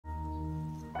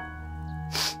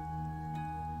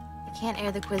can't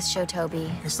air the quiz show,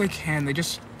 Toby. Yes, they can. They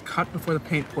just cut before the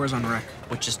paint pours on Rick.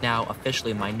 Which is now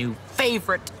officially my new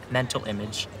favorite mental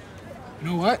image. You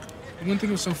know what? You wouldn't think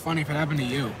it was so funny if it happened to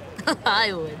you.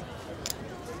 I would.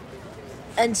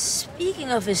 And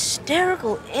speaking of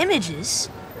hysterical images...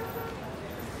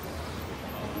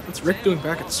 What's Rick doing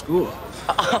back at school?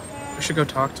 We should go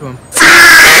talk to him.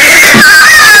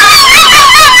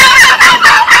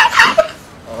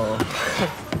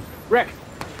 Rick!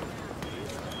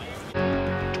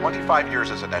 25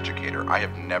 years as an educator, I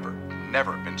have never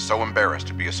been so embarrassed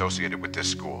to be associated with this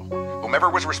school. Whomever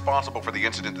was responsible for the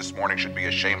incident this morning should be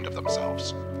ashamed of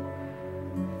themselves.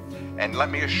 And let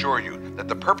me assure you that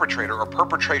the perpetrator or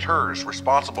perpetrators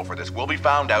responsible for this will be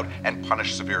found out and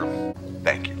punished severely.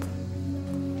 Thank you.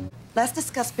 Let's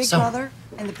discuss Big Brother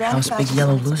and the brown how's Big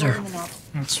Yellow Loser?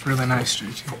 That's really nice,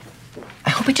 JT. I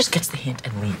hope he just gets the hint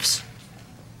and leaves.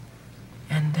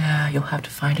 And you'll have to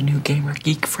find a new gamer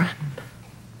geek friend.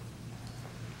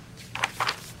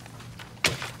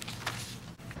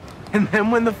 And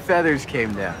then when the feathers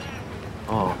came down,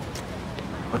 oh,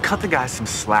 well, cut the guy some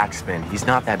slack, Spin. He's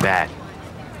not that bad.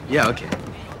 Yeah, okay.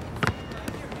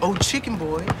 Oh, chicken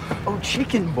boy. Oh,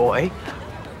 chicken boy.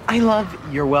 I love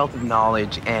your wealth of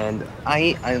knowledge, and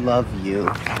I love you.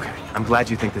 Okay. I'm glad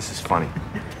you think this is funny.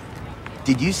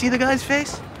 Did you see the guy's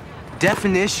face?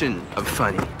 Definition of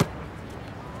funny.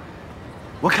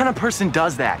 What kind of person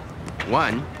does that?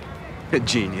 One, a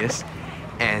genius,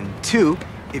 and two,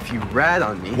 if you rat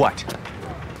on me... What?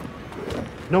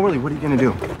 No, really, what are you gonna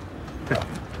do?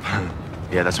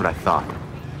 Yeah, that's what I thought.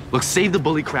 Look, save the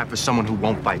bully crap for someone who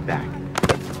won't fight back.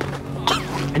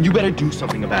 And you better do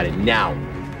something about it now,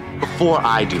 before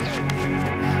I do.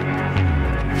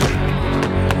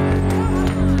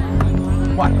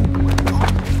 What?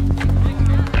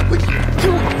 What are you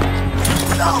doing?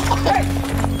 No! Hey!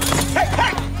 Hey!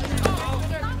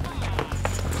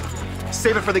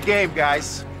 Save it for the game,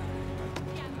 guys.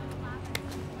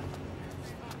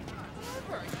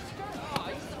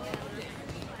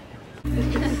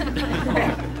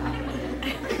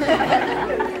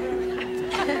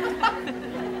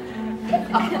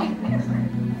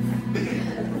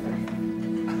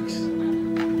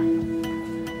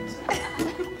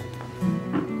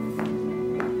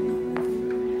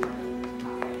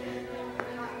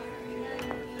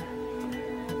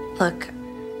 Look,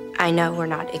 I know we're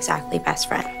not exactly best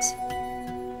friends.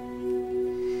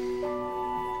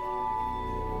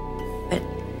 But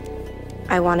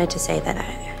I wanted to say that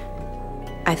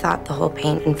I thought the whole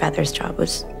paint and feathers job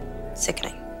was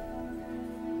sickening.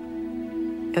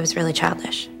 It was really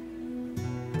childish.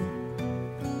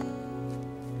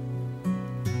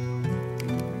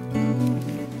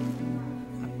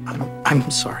 I'm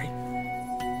sorry.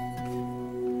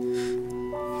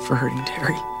 For hurting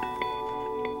Terry.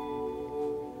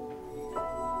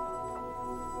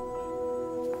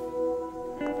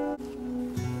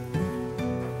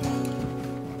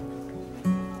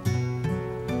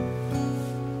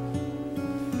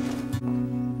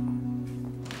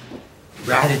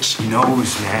 Radich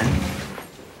knows, man.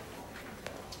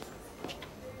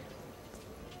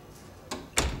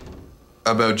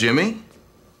 About Jimmy?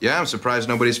 Yeah, I'm surprised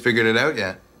nobody's figured it out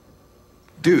yet.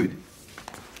 Dude.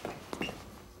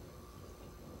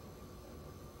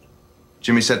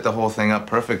 Jimmy set the whole thing up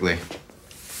perfectly.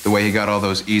 The way he got all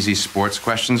those easy sports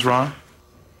questions wrong.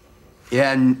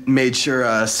 Yeah, and made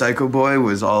sure Psycho Boy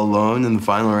was all alone in the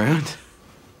final round.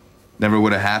 Never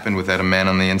would have happened without a man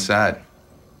on the inside.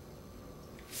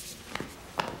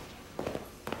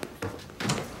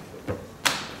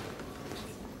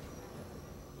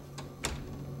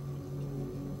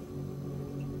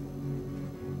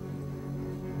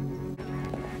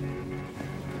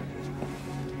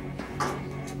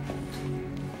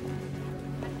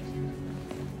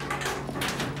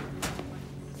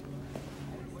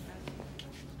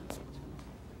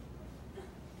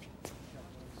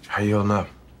 How you holding up?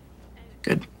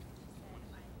 Good.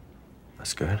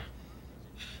 That's good.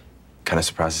 Kind of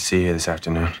surprised to see you this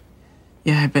afternoon.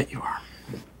 Yeah, I bet you are.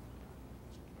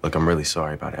 Look, I'm really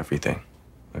sorry about everything,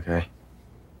 okay?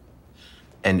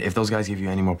 And if those guys give you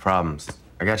any more problems,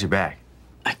 I got your back.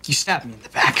 You stabbed me in the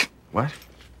back. What?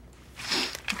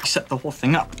 You set the whole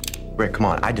thing up. Rick, come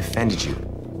on, I defended you.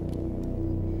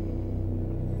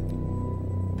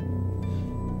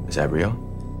 Is that real?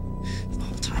 The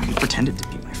whole time you pretended to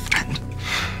be my friend.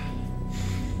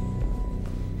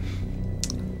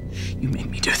 You made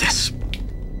me do this.